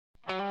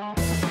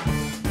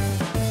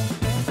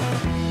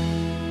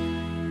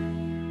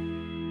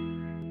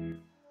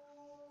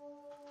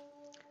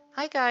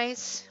Hi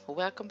guys,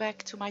 welcome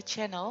back to my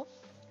channel.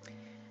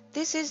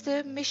 This is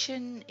the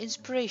Mission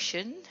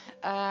Inspiration,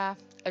 an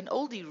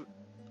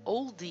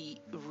oldie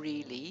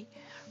really,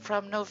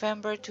 from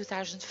November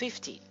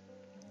 2015.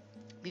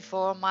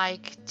 Before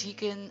Mike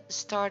Deegan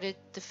started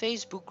the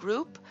Facebook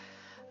group,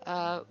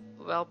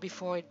 well,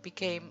 before it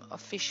became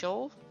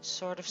official,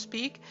 sort of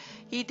speak,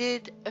 he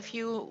did a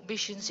few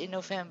missions in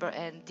November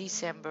and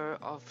December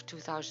of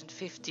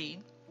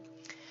 2015.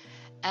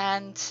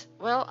 And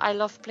well, I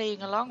love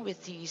playing along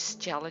with these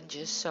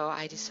challenges, so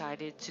I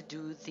decided to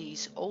do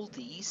these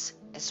oldies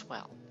as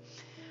well.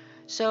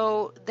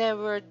 So there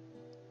were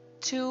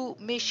 2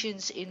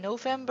 missions in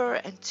November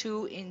and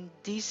 2 in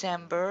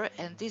December,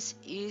 and this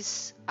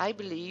is, I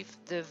believe,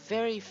 the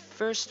very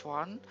first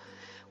one,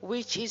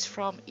 which is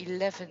from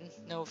 11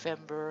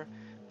 November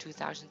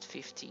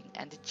 2015.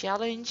 And the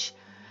challenge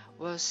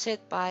was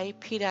set by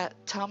Peter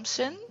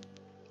Thompson.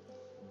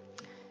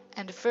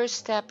 And the first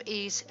step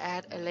is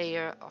add a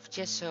layer of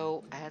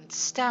gesso and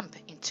stamp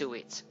into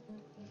it.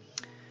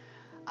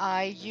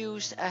 I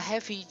used a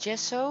heavy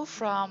gesso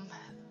from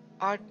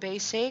Art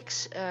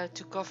Basics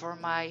to cover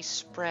my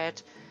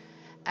spread,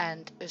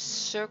 and a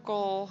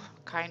circle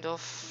kind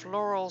of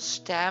floral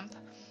stamp,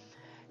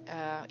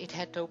 it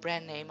had no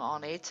brand name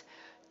on it,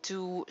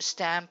 to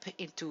stamp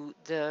into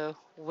the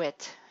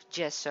wet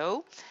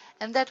gesso.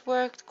 And that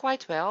worked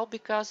quite well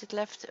because it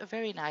left a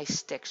very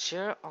nice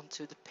texture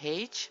onto the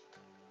page.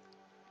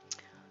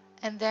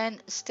 And then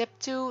step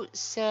 2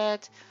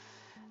 said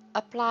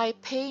apply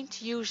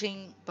paint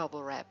using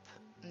bubble wrap.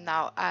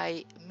 Now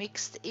I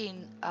mixed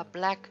in a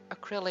black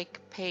acrylic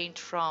paint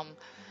from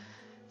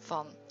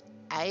Van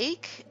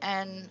Eyck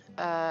and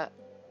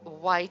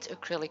white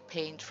acrylic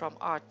paint from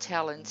Art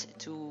Talent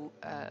to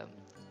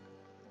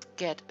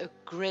get a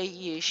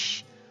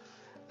grayish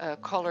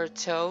color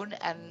tone,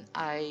 and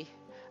I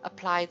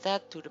applied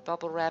that to the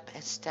bubble wrap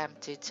and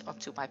stamped it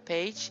onto my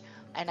page.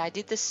 And I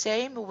did the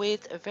same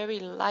with a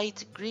very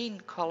light green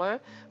color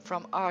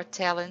from Art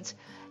Talent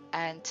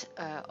and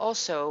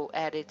also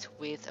added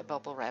with a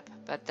bubble wrap,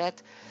 but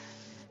that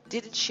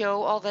didn't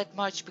show all that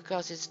much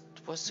because it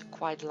was a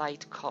quite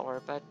light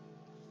color, but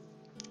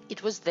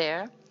it was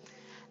there.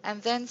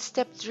 And then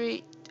step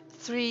 3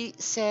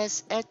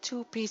 says add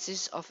 2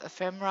 pieces of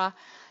ephemera,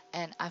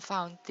 and I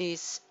found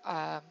this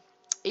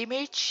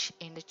image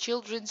in the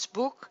children's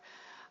book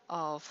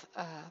of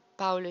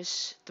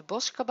Paulus the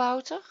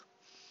Boskabouter,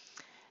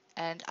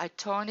 and I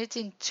torn it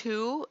in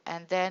 2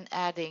 and then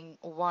adding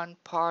 1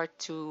 part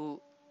to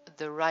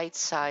the right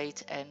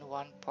side and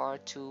 1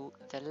 part to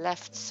the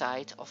left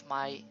side of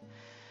my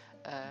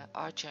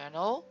art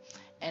journal,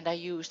 and I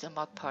used a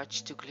Mod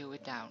Podge to glue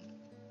it down.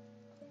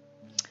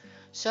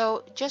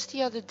 So just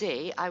the other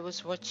day I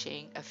was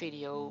watching a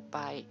video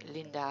by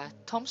Linda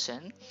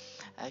Thompson.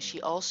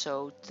 She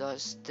also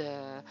does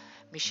the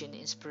Mission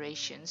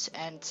Inspirations,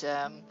 and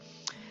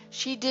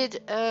she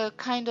did a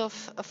kind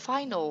of a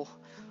final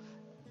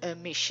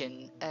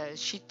mission.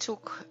 She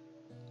took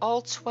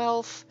all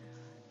 12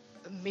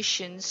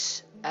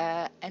 missions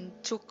and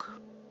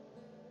took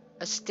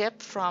a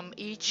step from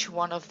each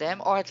one of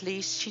them, or at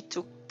least she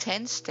took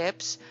 10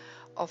 steps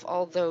of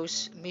all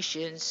those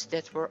missions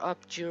that were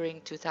up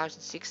during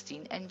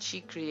 2016, and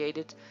she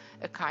created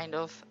a kind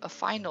of a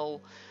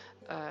final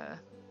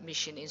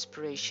mission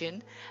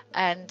inspiration,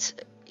 and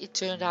it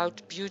turned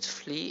out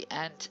beautifully.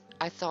 And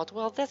I thought,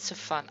 well, that's a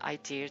fun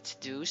idea to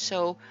do,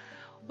 so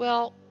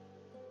well,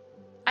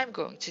 I'm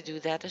going to do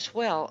that as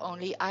well,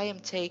 only I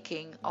am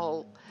taking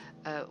all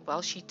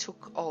well, she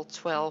took all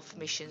 12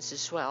 missions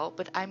as well,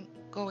 but I'm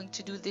going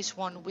to do this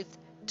one with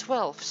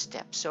 12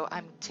 steps. So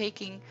I'm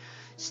taking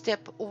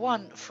step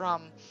 1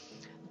 from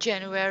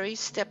January,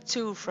 step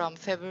 2 from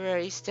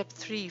February, step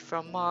 3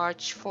 from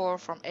March, 4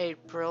 from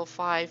April,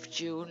 5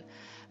 June,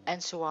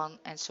 and so on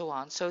and so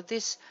on. So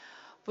this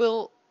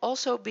will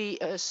also be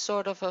a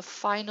sort of a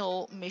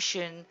final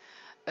mission,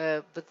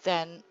 but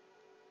then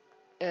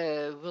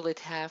will it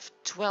have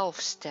 12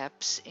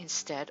 steps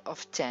instead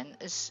of 10?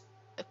 Is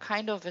a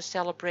kind of a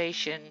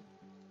celebration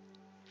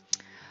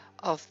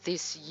of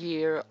this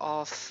year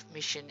of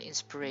Mission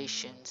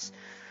Inspirations.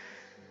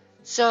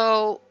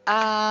 So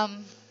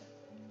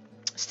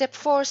step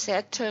 4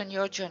 said turn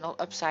your journal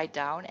upside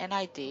down, and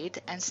I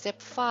did. And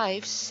step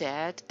 5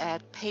 said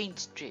add paint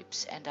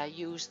strips, and I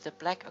used the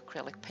black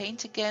acrylic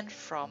paint again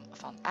from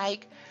Van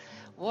Eyck,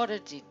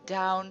 watered it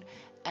down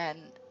and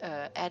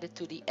added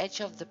to the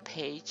edge of the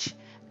page,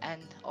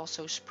 and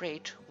also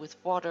sprayed with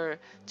water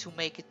to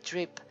make it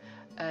drip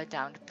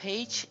down the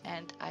page.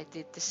 And I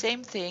did the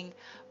same thing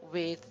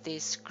with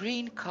this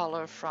green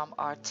color from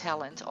Art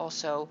Talent.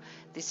 Also,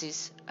 this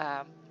is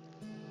a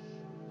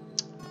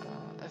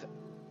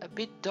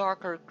bit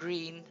darker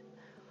green,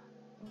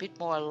 a bit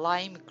more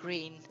lime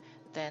green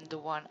than the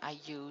one I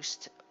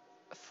used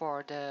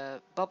for the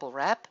bubble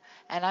wrap.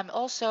 And I'm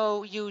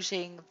also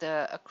using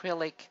the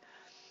acrylic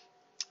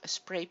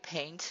spray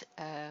paint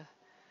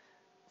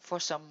for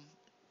some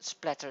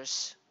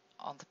splatters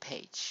on the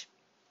page.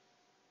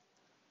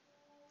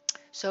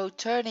 So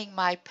turning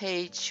my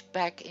page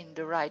back in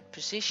the right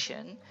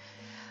position,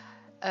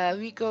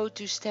 we go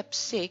to step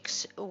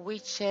 6,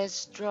 which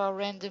says draw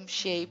random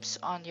shapes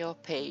on your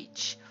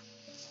page.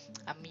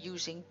 I'm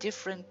using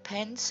different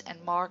pens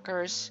and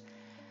markers.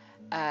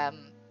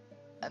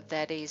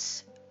 That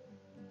is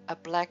a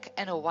black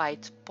and a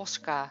white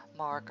Posca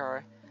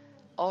marker.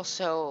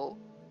 Also,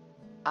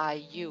 I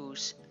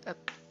use a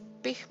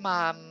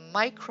Pigma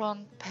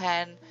Micron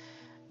pen,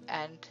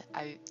 and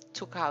I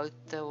took out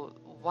the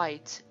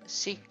white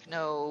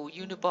Signo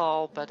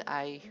Uniball, but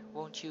I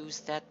won't use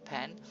that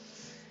pen.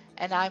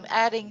 And I'm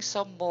adding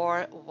some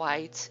more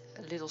white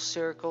little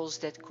circles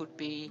that could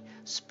be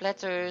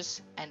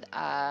splatters, and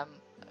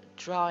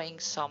drawing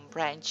some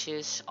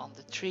branches on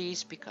the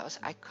trees because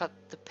I cut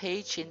the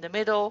page in the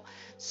middle,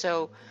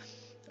 so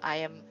I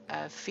am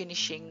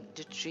finishing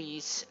the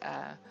trees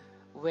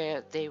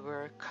where they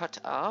were cut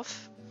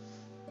off.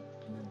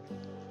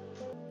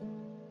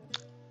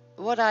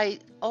 What I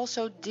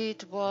also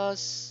did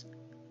was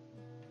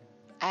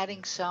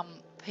adding some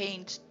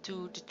paint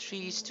to the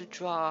trees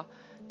to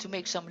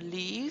make some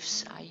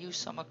leaves. I used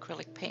some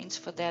acrylic paints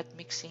for that,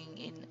 mixing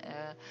in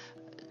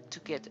to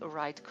get a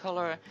right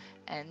color,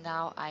 and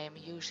now I am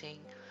using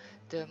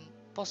the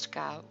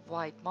Posca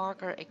white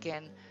marker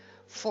again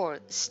for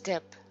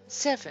step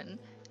 7,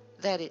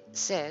 that it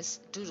says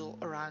doodle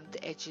around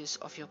the edges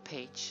of your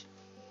page.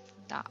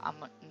 Now, I'm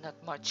not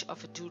much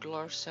of a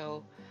doodler,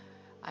 so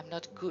I'm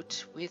not good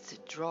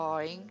with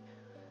drawing,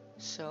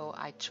 so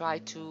I try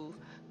to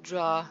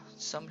draw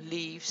some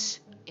leaves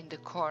in the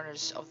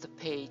corners of the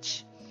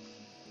page,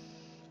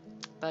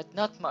 but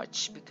not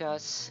much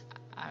because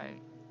I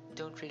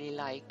don't really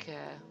like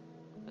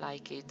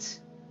it.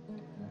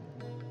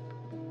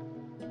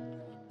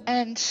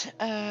 And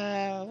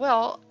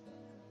well,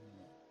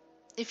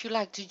 if you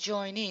like to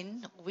join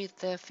in with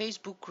the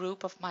Facebook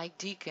group of Mike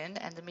Deacon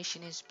and the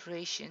Mission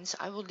Inspirations,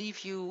 I will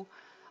leave you,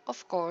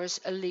 of course,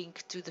 a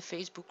link to the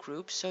Facebook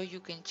group so you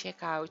can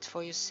check out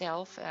for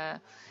yourself,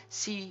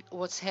 see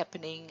what's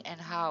happening and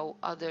how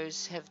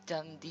others have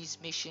done these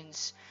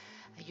missions.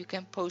 You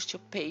can post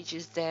your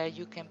pages there,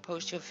 you can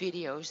post your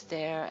videos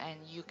there, and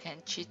you can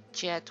chit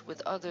chat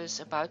with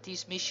others about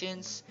these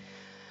missions.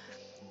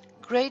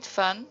 Great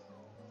fun.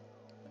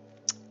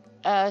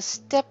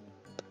 Step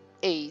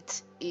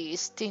 8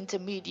 is tint a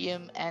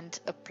medium and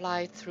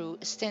apply through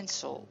a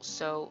stencil.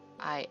 So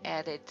I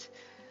added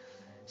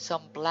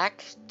some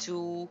black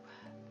to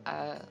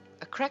a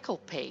crackle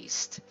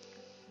paste,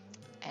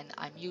 and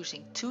I'm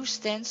using 2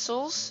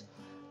 stencils.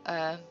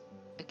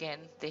 Again,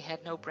 they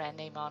had no brand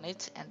name on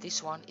it, and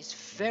this one is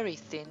very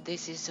thin.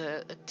 This is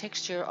a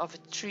texture of a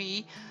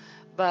tree,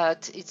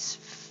 but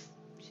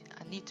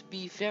I need to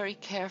be very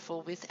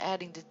careful with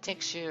adding the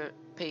texture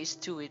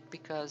paste to it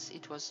because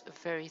it was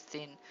very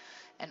thin.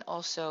 And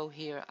also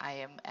here I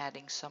am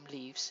adding some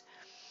leaves.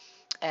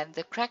 And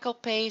the crackle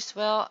paste,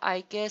 well,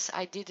 I guess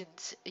I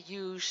didn't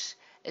use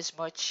as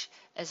much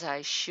as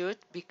I should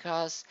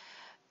because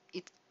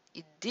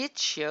it did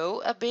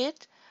show a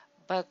bit,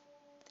 but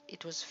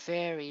it was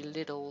very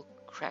little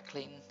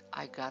crackling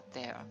I got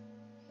there.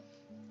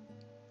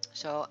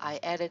 So I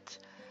added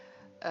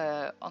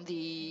on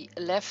the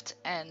left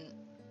and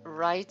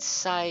right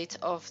side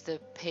of the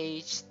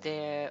page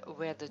there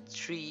where the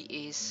tree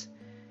is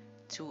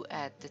to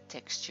add the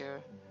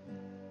texture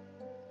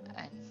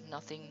and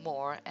nothing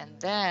more. And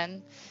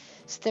then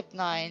step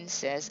 9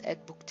 says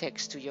add book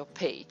text to your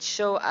page.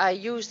 So I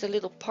used a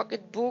little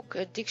pocket book,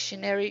 a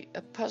dictionary,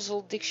 a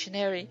puzzle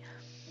dictionary,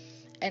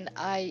 and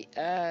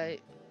I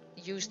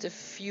used a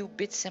few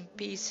bits and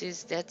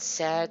pieces that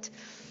said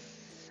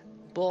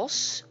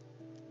bos,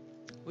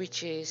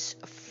 which is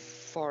a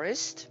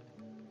forest,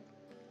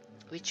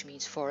 which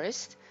means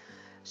forest.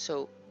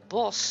 So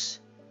bos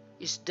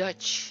is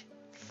Dutch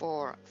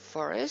for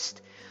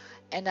forest,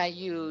 and I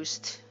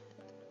used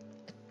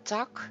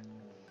tak,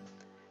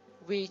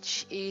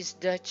 which is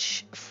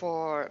Dutch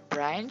for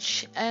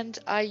branch, and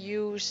I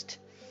used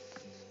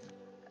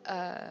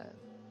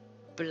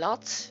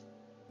blad,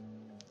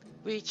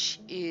 which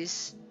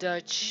is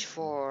Dutch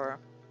for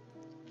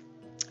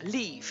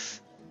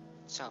leaf.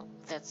 So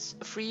that's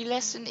a free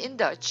lesson in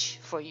Dutch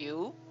for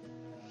you.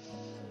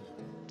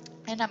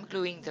 And I'm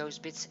gluing those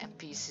bits and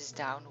pieces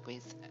down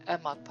with a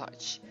Mod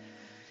Podge.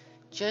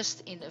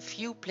 Just in a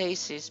few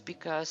places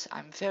because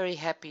I'm very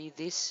happy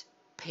this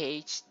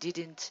page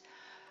didn't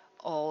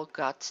all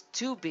got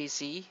too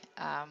busy.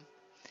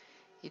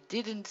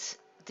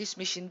 This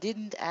mission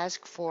didn't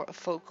ask for a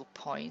focal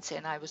point,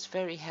 and I was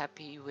very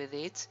happy with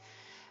it.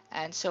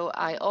 And so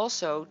I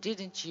also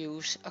didn't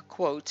use a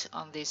quote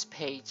on this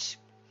page.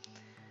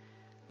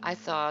 I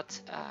thought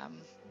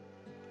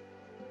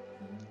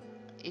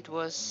it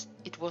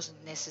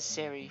wasn't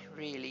necessary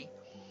really.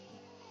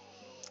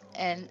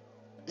 And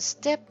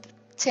step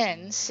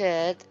 10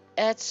 said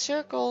add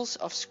circles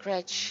of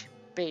scratch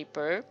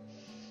paper,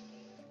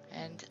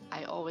 and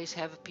I always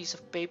have a piece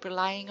of paper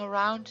lying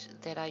around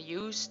that I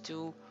use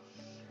to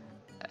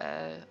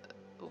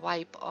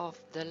wipe off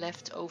the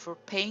leftover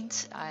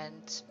paint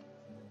and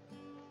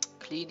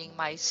cleaning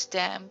my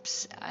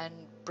stamps and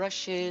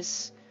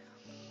brushes.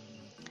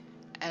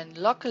 And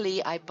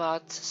luckily I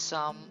bought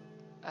some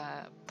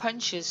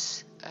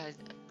punches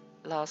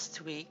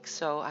last week,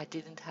 so I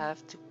didn't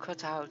have to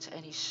cut out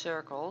any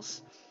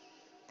circles.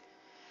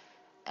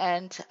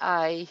 And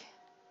I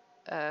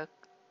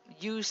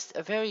used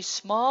a very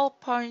small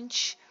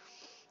punch,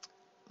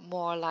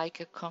 more like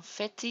a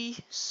confetti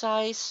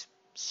size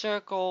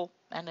circle,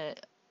 and a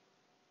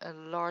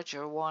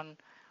larger one,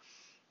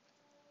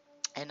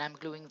 and I'm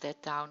gluing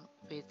that down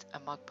with a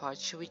Mod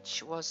Podge,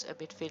 which was a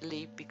bit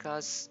fiddly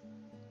because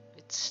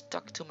it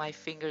stuck to my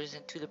fingers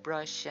and to the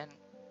brush.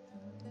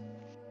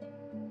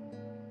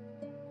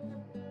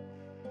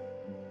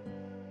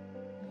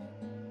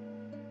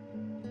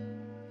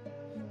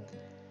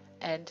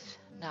 And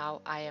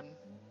now I am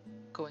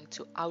going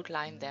to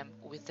outline them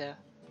with the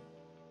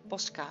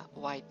Posca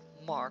white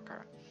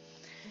marker.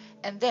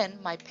 And then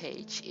my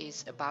page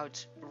is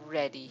about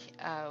ready.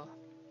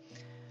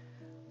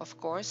 Of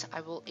course,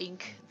 I will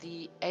ink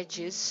the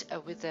edges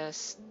with a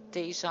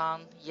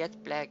StazOn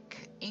Jet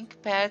Black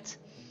ink pad,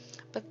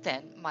 but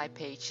then my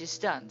page is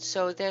done.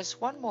 So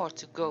there's one more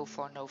to go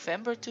for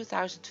November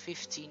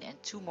 2015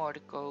 and two more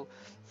to go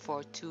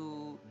for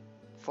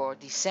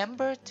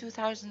December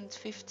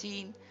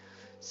 2015.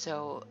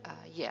 So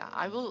yeah,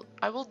 I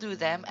will do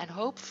them, and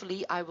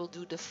hopefully I will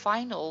do the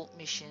final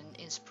mission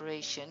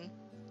inspiration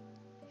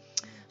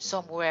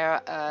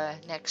somewhere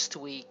next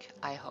week,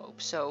 I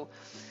hope. So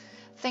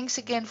thanks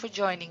again for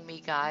joining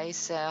me,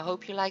 guys.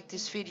 Hope you liked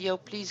this video.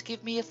 Please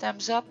give me a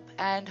thumbs up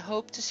and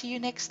hope to see you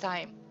next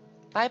time.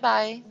 Bye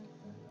bye.